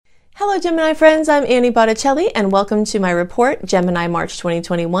Hello Gemini friends, I'm Annie Botticelli and welcome to my report, Gemini March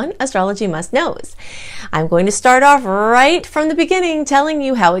 2021, Astrology Must Knows. I'm going to start off right from the beginning telling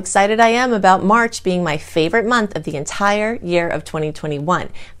you how excited I am about March being my favorite month of the entire year of 2021. I'm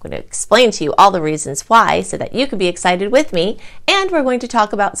going to explain to you all the reasons why so that you can be excited with me, and we're going to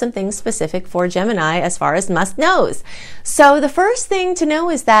talk about some things specific for Gemini as far as must knows. So the first thing to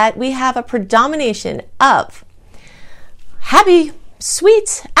know is that we have a predomination of happy,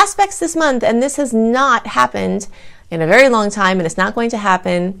 sweet aspects this month, and this has not happened in a very long time, and it's not going to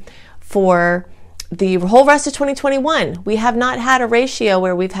happen for the whole rest of 2021. We have not had a ratio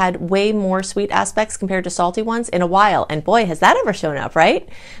where we've had way more sweet aspects compared to salty ones in a while, and boy, has that ever shown up, right?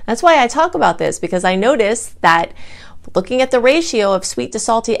 That's why I talk about this, because I noticed that looking at the ratio of sweet to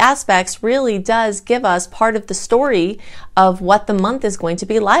salty aspects really does give us part of the story of what the month is going to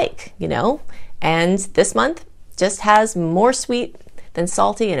be like, you know? And this month just has more sweet than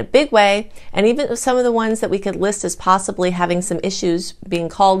salty in a big way, and even some of the ones that we could list as possibly having some issues being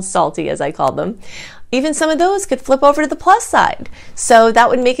called salty, as I call them, even some of those could flip over to the plus side. So that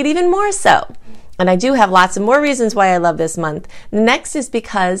would make it even more so. And I do have lots of more reasons why I love this month. The next is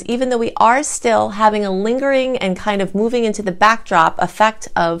because even though we are still having a lingering and kind of moving into the backdrop effect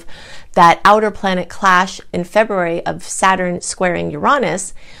of that outer planet clash in February of Saturn squaring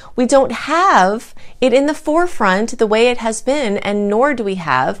Uranus, we don't have it in the forefront the way it has been, and nor do we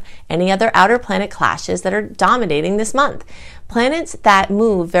have any other outer planet clashes that are dominating this month. Planets that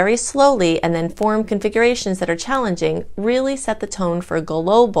move very slowly and then form configurations that are challenging really set the tone for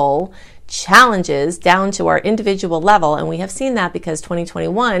global challenges down to our individual level, and we have seen that because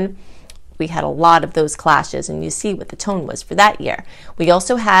 2021 we had a lot of those clashes, and you see what the tone was for that year. We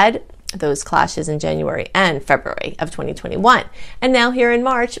also had those clashes in January and February of 2021. And now here in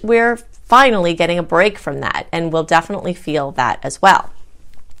March, we're finally getting a break from that, and we'll definitely feel that as well.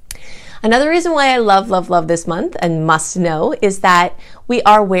 Another reason why I love this month and must know is that we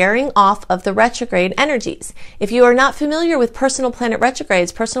are wearing off of the retrograde energies. If you are not familiar with personal planet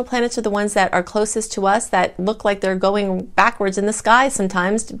retrogrades, personal planets are the ones that are closest to us that look like they're going backwards in the sky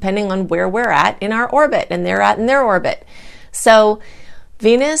sometimes, depending on where we're at in our orbit and they're at in their orbit. So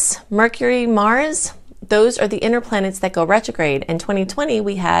Venus, Mercury, Mars, those are the inner planets that go retrograde. In 2020,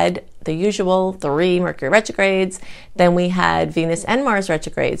 we had the usual 3 Mercury retrogrades. Then we had Venus and Mars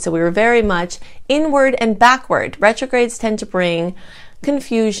retrogrades. So we were very much inward and backward. Retrogrades tend to bring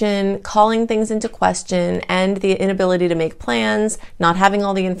confusion, calling things into question, and the inability to make plans, not having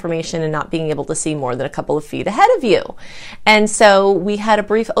all the information, and not being able to see more than a couple of feet ahead of you. And so we had a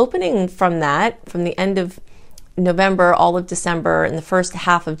brief opening from that, from the end of November, all of December, and the first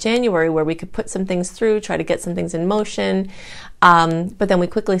half of January, where we could put some things through, try to get some things in motion, but then we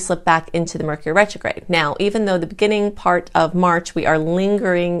quickly slipped back into the Mercury retrograde. Now, even though the beginning part of March, we are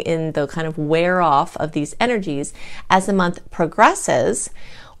lingering in the kind of wear off of these energies, as the month progresses,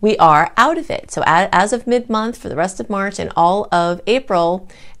 we are out of it. So as of mid-month, for the rest of March and all of April,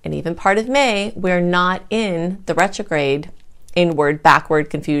 and even part of May, we're not in the retrograde inward, backward,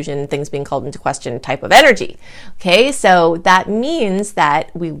 confusion, things being called into question type of energy. Okay, so that means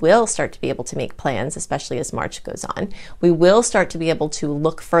that we will start to be able to make plans, especially as March goes on. We will start to be able to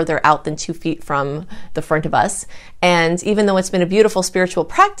look further out than 2 feet from the front of us. And even though it's been a beautiful spiritual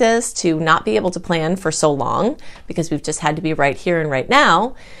practice to not be able to plan for so long, because we've just had to be right here and right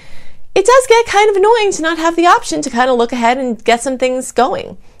now, it does get kind of annoying to not have the option to kind of look ahead and get some things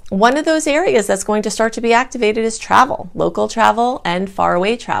going. One of those areas that's going to start to be activated is travel, local travel and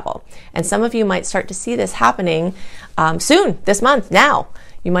faraway travel. And some of you might start to see this happening soon, this month, now.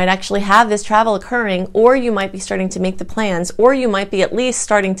 You might actually have this travel occurring, or you might be starting to make the plans, or you might be at least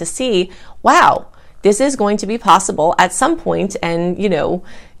starting to see, wow, this is going to be possible at some point, and you know,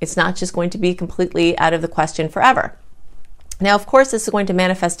 it's not just going to be completely out of the question forever. Now, of course, this is going to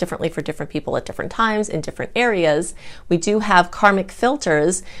manifest differently for different people at different times in different areas. We do have karmic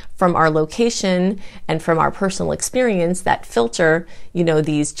filters from our location and from our personal experience that filter, you know,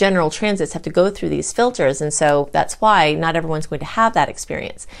 these general transits have to go through these filters. And so that's why not everyone's going to have that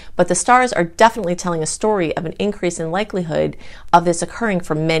experience. But the stars are definitely telling a story of an increase in likelihood of this occurring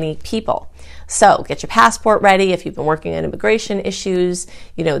for many people. So get your passport ready. If you've been working on immigration issues,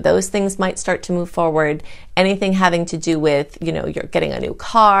 you know, those things might start to move forward. Anything having to do with, you know, you're getting a new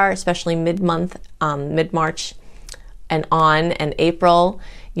car, especially mid-month, mid-March and on, and April,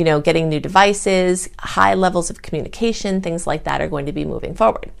 you know, getting new devices, high levels of communication, things like that are going to be moving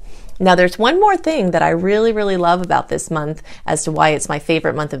forward. Now, there's one more thing that I really love about this month as to why it's my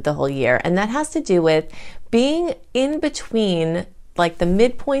favorite month of the whole year, and that has to do with being in between, like the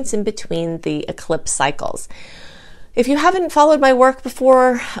midpoints in between the eclipse cycles. if you haven't followed my work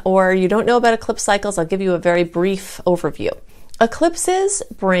before or you don't know about eclipse cycles, I'll give you a very brief overview. Eclipses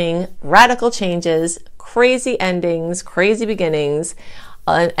bring radical changes, crazy endings, crazy beginnings,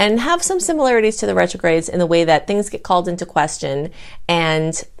 and have some similarities to the retrogrades in the way that things get called into question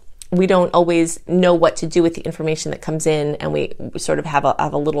and we don't always know what to do with the information that comes in, and we sort of have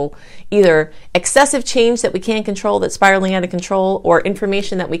a little either excessive change that we can't control that's spiraling out of control, or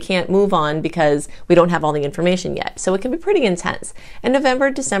information that we can't move on because we don't have all the information yet. So it can be pretty intense. In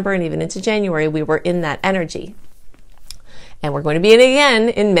November, December, and even into January, we were in that energy. And we're going to be in it again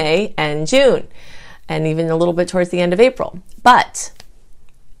in May and June, and even a little bit towards the end of April. But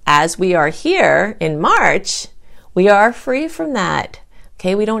as we are here in March, we are free from that.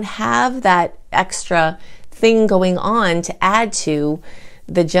 Okay, we don't have that extra thing going on to add to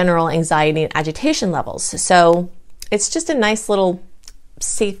the general anxiety and agitation levels. So it's just a nice little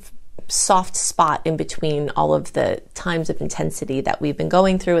safe, soft spot in between all of the times of intensity that we've been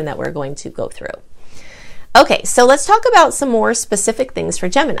going through and that we're going to go through. Okay, so let's talk about some more specific things for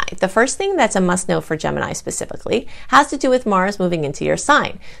Gemini. The first thing that's a must-know for Gemini specifically has to do with Mars moving into your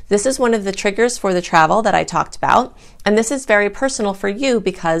sign. This is one of the triggers for the travel that I talked about, and this is very personal for you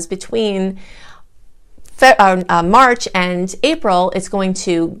because between March and April, it's going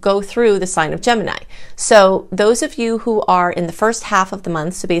to go through the sign of Gemini. So those of you who are in the first half of the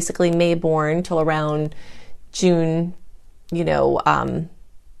month, so basically May born till around June,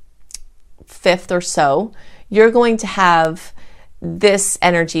 5th or so, you're going to have this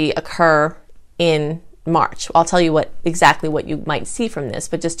energy occur in March. I'll tell you exactly what you might see from this,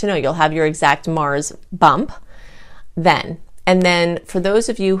 but just to know, you'll have your exact Mars bump then. And then for those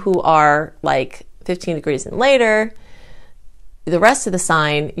of you who are like 15 degrees and later, the rest of the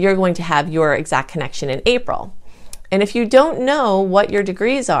sign, you're going to have your exact connection in April. And if you don't know what your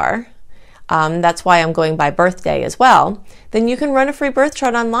degrees are, that's why I'm going by birthday as well, then you can run a free birth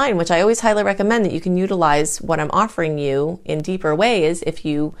chart online, which I always highly recommend that you can utilize what I'm offering you in deeper ways if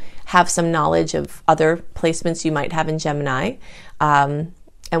you have some knowledge of other placements you might have in Gemini and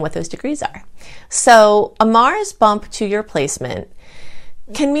what those degrees are. So a Mars bump to your placement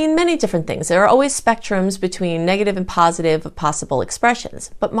can mean many different things. There are always spectrums between negative and positive of possible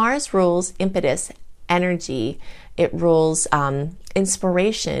expressions, but Mars rules impetus, energy, it rules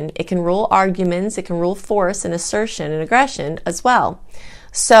inspiration, it can rule arguments, it can rule force and assertion and aggression as well.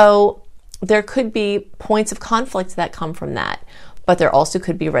 So there could be points of conflict that come from that, but there also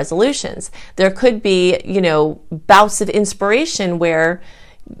could be resolutions. There could be, bouts of inspiration where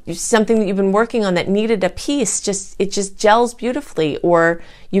something that you've been working on that needed a piece, it just gels beautifully, or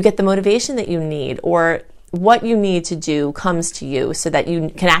you get the motivation that you need, or what you need to do comes to you so that you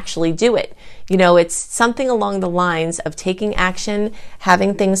can actually do it. It's something along the lines of taking action,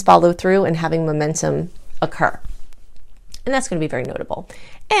 having things follow through, and having momentum occur. And that's going to be very notable.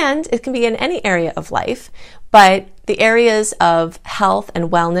 And it can be in any area of life, but the areas of health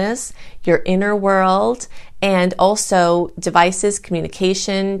and wellness, your inner world, and also devices,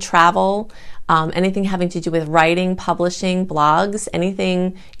 communication, travel, anything having to do with writing, publishing, blogs,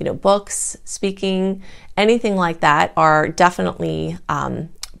 anything, books, speaking, anything like that are definitely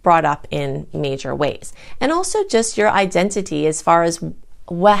brought up in major ways. And also just your identity as far as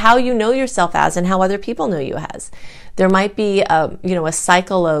how you know yourself as and how other people know you as. There might be a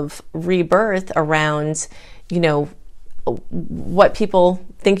cycle of rebirth around, what people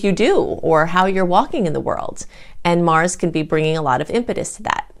think you do or how you're walking in the world. And Mars can be bringing a lot of impetus to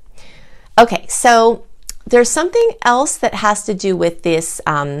that. Okay, so there's something else that has to do with this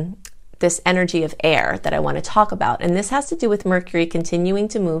energy of air that I want to talk about, and this has to do with Mercury continuing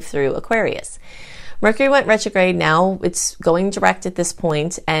to move through Aquarius. Mercury went retrograde, now it's going direct at this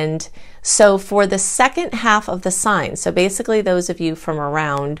point, and so for the second half of the sign, so basically those of you from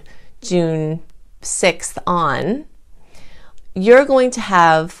around June 6th on, you're going to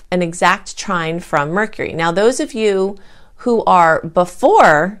have an exact trine from Mercury. Now those of you who are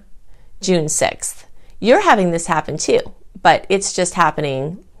before June 6th, you're having this happen too, but it's just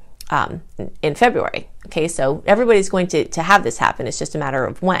happening in February. Okay, so everybody's going to have this happen. It's just a matter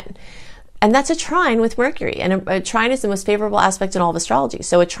of when. And that's a trine with Mercury. And a trine is the most favorable aspect in all of astrology.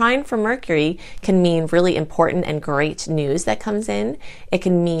 So a trine for Mercury can mean really important and great news that comes in. It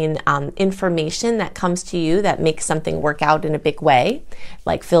can mean information that comes to you that makes something work out in a big way,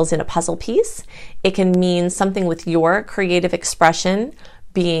 like fills in a puzzle piece. It can mean something with your creative expression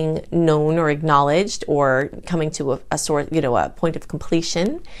being known or acknowledged or coming to a point of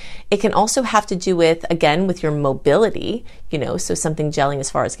completion. It can also have to do with, again, with your mobility, so something gelling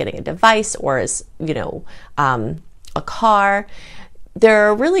as far as getting a device or as, a car. there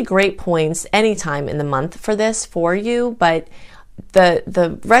are really great points anytime in the month for this for you, but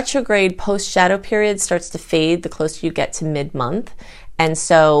the retrograde post-shadow period starts to fade the closer you get to mid-month. And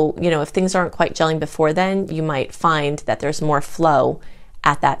so, if things aren't quite gelling before then, you might find that there's more flow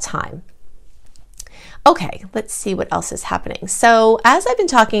at that time. Okay, let's see what else is happening. So, as I've been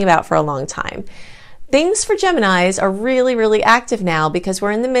talking about for a long time, things for Geminis are really, really active now because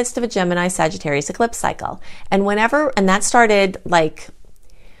we're in the midst of a Gemini-Sagittarius eclipse cycle. And that started like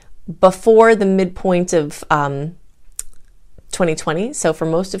before the midpoint of 2020, so for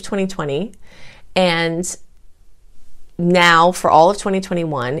most of 2020, and now for all of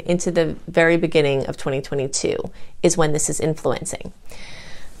 2021 into the very beginning of 2022 is when this is influencing.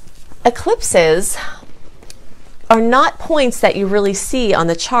 Eclipses are not points that you really see on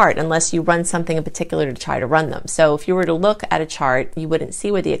the chart unless you run something in particular to try to run them. So if you were to look at a chart, you wouldn't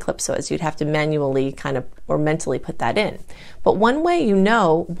see where the eclipse was. You'd have to manually or mentally put that in. But one way you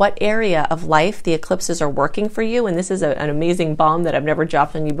know what area of life the eclipses are working for you, and this is an amazing bomb that I've never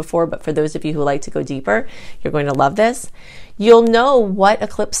dropped on you before, but for those of you who like to go deeper, you're going to love this. You'll know what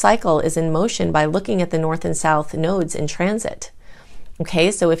eclipse cycle is in motion by looking at the north and south nodes in transit.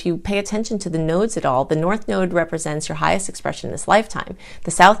 Okay, so if you pay attention to the nodes at all, the north node represents your highest expression in this lifetime.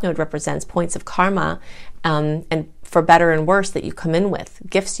 The south node represents points of karma, and for better and worse that you come in with,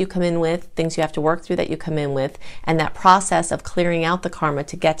 gifts you come in with, things you have to work through that you come in with, and that process of clearing out the karma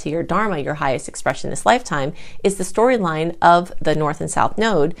to get to your dharma, your highest expression in this lifetime, is the storyline of the north and south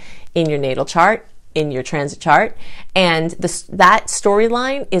node in your natal chart, in your transit chart, and that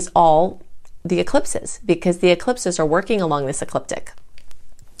storyline is all the eclipses, because the eclipses are working along this ecliptic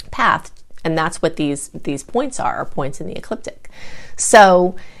path, and that's what these points are points in the ecliptic.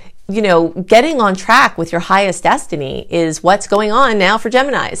 So, getting on track with your highest destiny is what's going on now for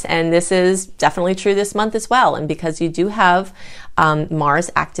Geminis, and this is definitely true this month as well. And because you do have Mars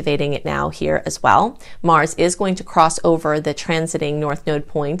activating it now here as well, Mars is going to cross over the transiting north node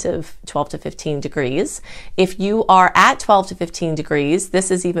point of 12 to 15 degrees. If you are at 12 to 15 degrees, this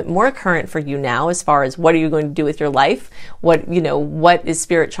is even more current for you now as far as what are you going to do with your life? What is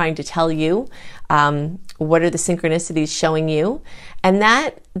Spirit trying to tell you? What are the synchronicities showing you?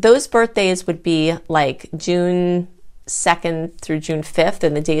 And those birthdays would be like June 2nd through June 5th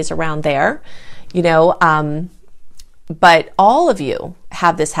and the days around there, but all of you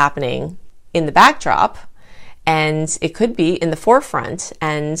have this happening in the backdrop, and it could be in the forefront,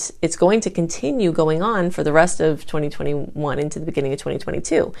 and it's going to continue going on for the rest of 2021 into the beginning of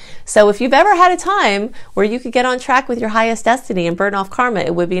 2022. So if you've ever had a time where you could get on track with your highest destiny and burn off karma,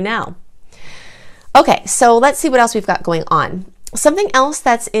 it would be now. Okay, so let's see what else we've got going on. Something else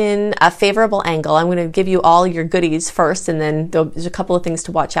that's in a favorable angle, I'm going to give you all your goodies first, and then there's a couple of things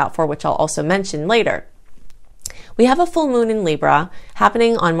to watch out for, which I'll also mention later. We have a full moon in Libra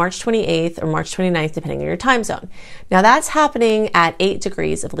happening on March 28th or March 29th, depending on your time zone. Now that's happening at 8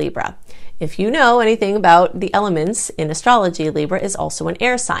 degrees of Libra. If you know anything about the elements in astrology, Libra is also an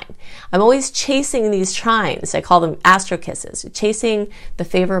air sign. I'm always chasing these trines. I call them astro kisses, chasing the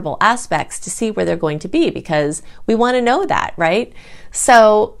favorable aspects to see where they're going to be, because we want to know that, right?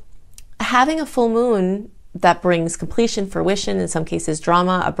 So having a full moon that brings completion, fruition, in some cases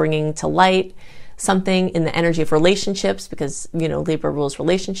drama, a bringing to light, something in the energy of relationships, because Libra rules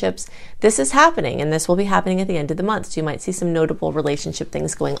relationships. This is happening, and this will be happening at the end of the month, so you might see some notable relationship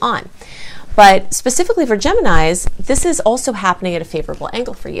things going on. But specifically for Geminis, this is also happening at a favorable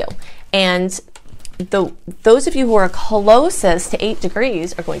angle for you, and those of you who are closest to 8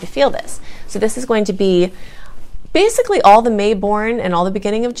 degrees are going to feel this. So this is going to be basically all the May born and all the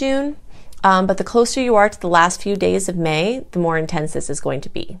beginning of June, but the closer you are to the last few days of May, the more intense this is going to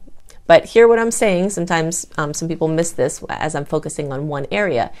be. But hear what I'm saying. Sometimes some people miss this as I'm focusing on one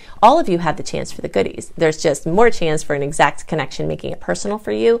area. All of you have the chance for the goodies. There's just more chance for an exact connection, making it personal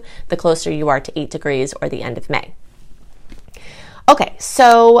for you the closer you are to 8 degrees or the end of May. Okay,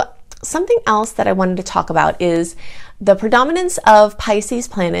 so something else that I wanted to talk about is the predominance of Pisces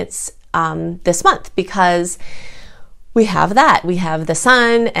planets this month, because we have that. We have the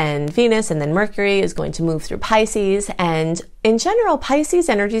Sun and Venus, and then Mercury is going to move through Pisces. And in general, Pisces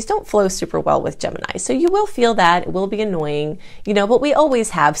energies don't flow super well with Gemini. So you will feel that. It will be annoying, but we always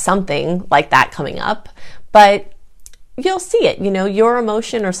have something like that coming up. But you'll see it, your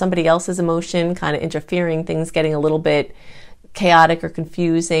emotion or somebody else's emotion kind of interfering, things getting a little bit chaotic or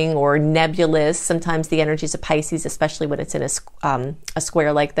confusing or nebulous. Sometimes the energies of Pisces, especially when it's in a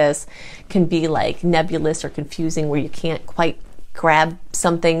square like this, can be like nebulous or confusing, where you can't quite grab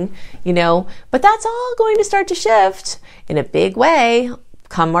something, but that's all going to start to shift in a big way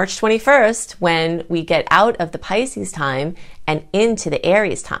come March 21st, when we get out of the Pisces time and into the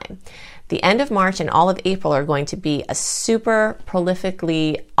Aries time. The end of March and all of April are going to be a super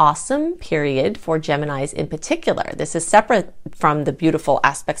prolifically awesome period for Geminis in particular. This is separate from the beautiful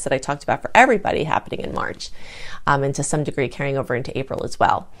aspects that I talked about for everybody happening in March, and to some degree carrying over into April as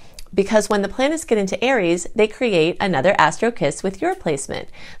well. Because when the planets get into Aries, they create another astro kiss with your placement.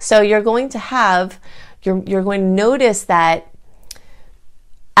 So you're going to notice that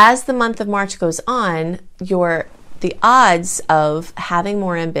as the month of March goes on, the odds of having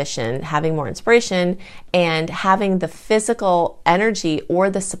more ambition, having more inspiration, and having the physical energy or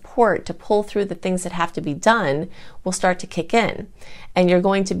the support to pull through the things that have to be done will start to kick in. And you're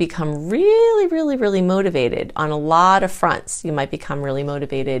going to become really, really, really motivated on a lot of fronts. You might become really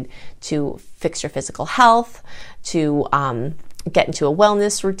motivated to fix your physical health, to get into a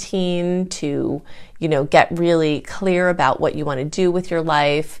wellness routine, to, get really clear about what you want to do with your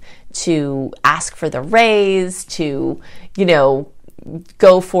life, to ask for the raise, to,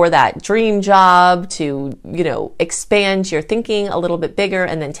 go for that dream job, to, expand your thinking a little bit bigger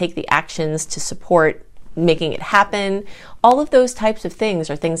and then take the actions to support making it happen. All of those types of things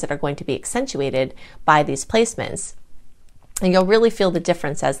are things that are going to be accentuated by these placements. And you'll really feel the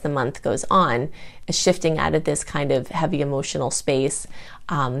difference as the month goes on, shifting out of this kind of heavy emotional space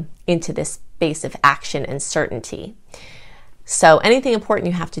into this space of action and certainty. So anything important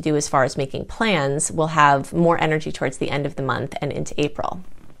you have to do as far as making plans will have more energy towards the end of the month and into April.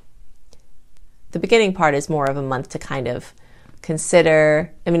 The beginning part is more of a month to kind of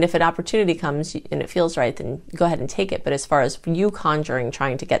consider. If an opportunity comes and it feels right, then go ahead and take it. But as far as you conjuring,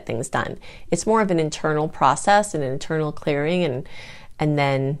 trying to get things done, it's more of an internal process and an internal clearing, and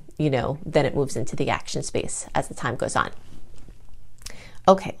then, then it moves into the action space as the time goes on.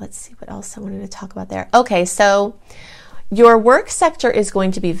 Okay, let's see what else I wanted to talk about there. Okay, so your work sector is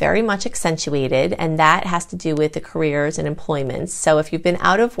going to be very much accentuated, and that has to do with the careers and employments. So if you've been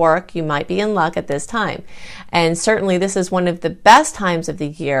out of work, you might be in luck at this time. And certainly this is one of the best times of the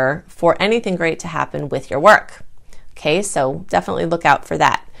year for anything great to happen with your work. Okay, so definitely look out for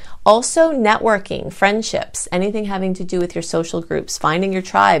that. Also, networking, friendships, anything having to do with your social groups, finding your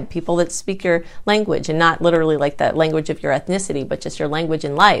tribe, people that speak your language, and not literally like the language of your ethnicity, but just your language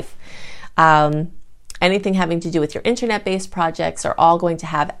in life. Anything having to do with your internet-based projects are all going to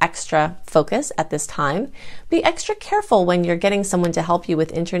have extra focus at this time. Be extra careful when you're getting someone to help you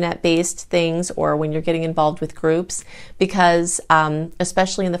with internet-based things or when you're getting involved with groups, because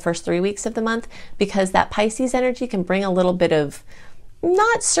especially in the first 3 weeks of the month, because that Pisces energy can bring a little bit of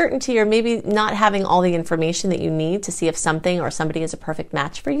not certainty, or maybe not having all the information that you need to see if something or somebody is a perfect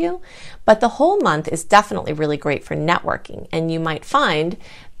match for you. But the whole month is definitely really great for networking. And you might find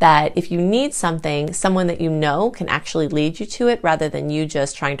that if you need something, someone that you know can actually lead you to it rather than you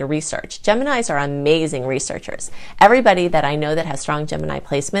just trying to research. Geminis are amazing researchers. Everybody that I know that has strong Gemini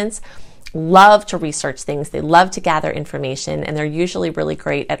placements love to research things. They love to gather information, and they're usually really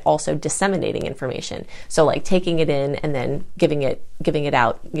great at also disseminating information. So like taking it in and then giving it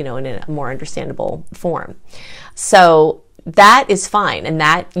out, in a more understandable form. So that is fine. And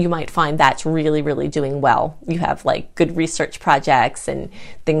that you might find that's really, really doing well. You have like good research projects and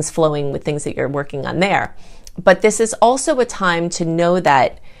things flowing with things that you're working on there. But this is also a time to know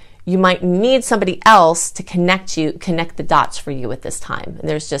that you might need somebody else to connect the dots for you at this time. And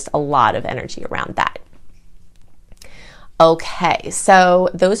there's just a lot of energy around that. Okay, so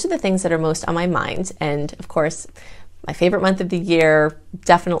those are the things that are most on my mind. And of course, my favorite month of the year,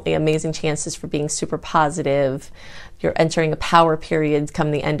 definitely amazing chances for being super positive. You're entering a power period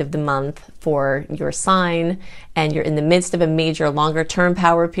come the end of the month for your sign, and you're in the midst of a major longer term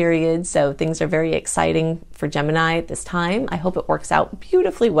power period. So things are very exciting for Gemini at this time. I hope it works out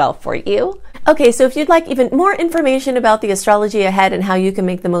beautifully well for you. Okay, so if you'd like even more information about the astrology ahead and how you can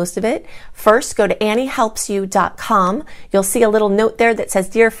make the most of it, first go to AnnieHelpsYou.com. You'll see a little note there that says,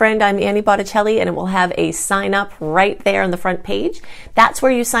 "Dear friend, I'm Annie Botticelli," and it will have a sign up right there on the front page. That's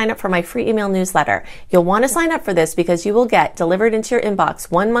where you sign up for my free email newsletter. You'll want to sign up for this because you will get delivered into your inbox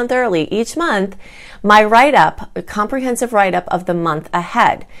 1 month early each month my write-up, a comprehensive write-up of the month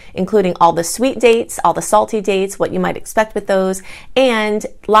ahead, including all the sweet dates, all the salty dates, what you might expect with those, and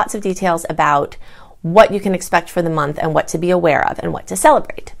lots of details about what you can expect for the month and what to be aware of and what to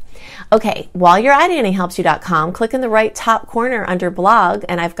celebrate. Okay, while you're at AnnieHelpsYou.com, click in the right top corner under blog,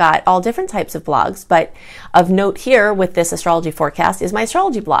 and I've got all different types of blogs, but of note here with this astrology forecast is my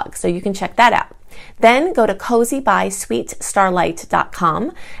astrology blog, so you can check that out. Then go to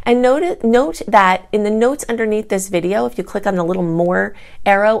cozybysweetstarlight.com and note that in the notes underneath this video, if you click on the little more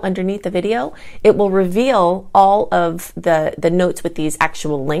arrow underneath the video, it will reveal all of the notes with these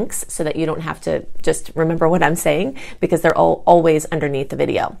actual links so that you don't have to just remember what I'm saying, because they're always underneath the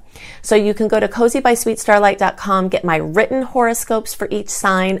video. So you can go to cozybysweetstarlight.com, get my written horoscopes for each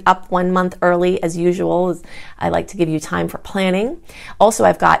sign up 1 month early as usual. I like to give you time for planning. Also,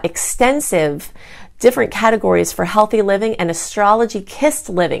 I've got extensive different categories for healthy living and astrology kissed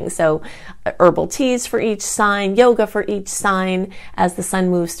living. So herbal teas for each sign, yoga for each sign as the sun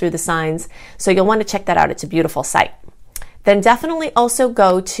moves through the signs. So you'll want to check that out. It's a beautiful site. Then definitely also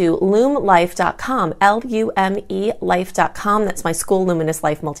go to lumelife.com, L-U-M-E life.com. That's my school, Luminous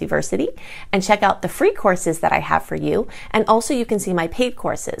Life Multiversity, and check out the free courses that I have for you. And also you can see my paid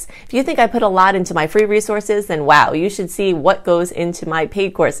courses. If you think I put a lot into my free resources, then wow, you should see what goes into my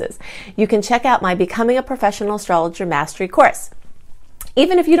paid courses. You can check out my Becoming a Professional Astrologer Mastery course.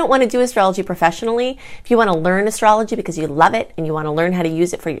 Even if you don't want to do astrology professionally, if you want to learn astrology because you love it and you want to learn how to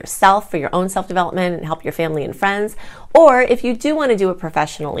use it for yourself, for your own self-development and help your family and friends, or if you do want to do it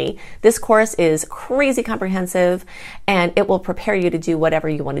professionally, this course is crazy comprehensive and it will prepare you to do whatever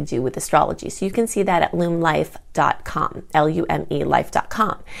you want to do with astrology. So you can see that at lumelife.com, L-U-M-E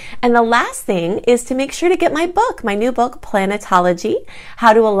life.com. And the last thing is to make sure to get my book, my new book, Planetology,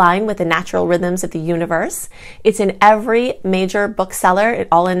 How to Align with the Natural Rhythms of the Universe. It's in every major bookseller,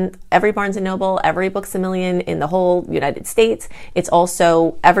 all in every Barnes & Noble, every Books A Million in the whole United States. It's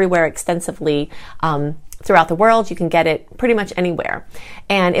also everywhere extensively throughout the world. You can get it pretty much anywhere.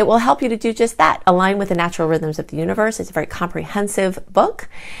 And it will help you to do just that, align with the natural rhythms of the universe. It's a very comprehensive book,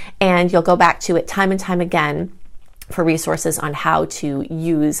 and you'll go back to it time and time again for resources on how to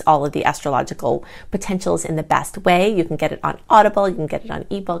use all of the astrological potentials in the best way. You can get it on Audible, you can get it on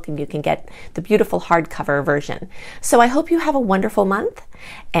ebook, and you can get the beautiful hardcover version. So I hope you have a wonderful month,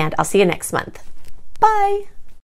 and I'll see you next month. Bye.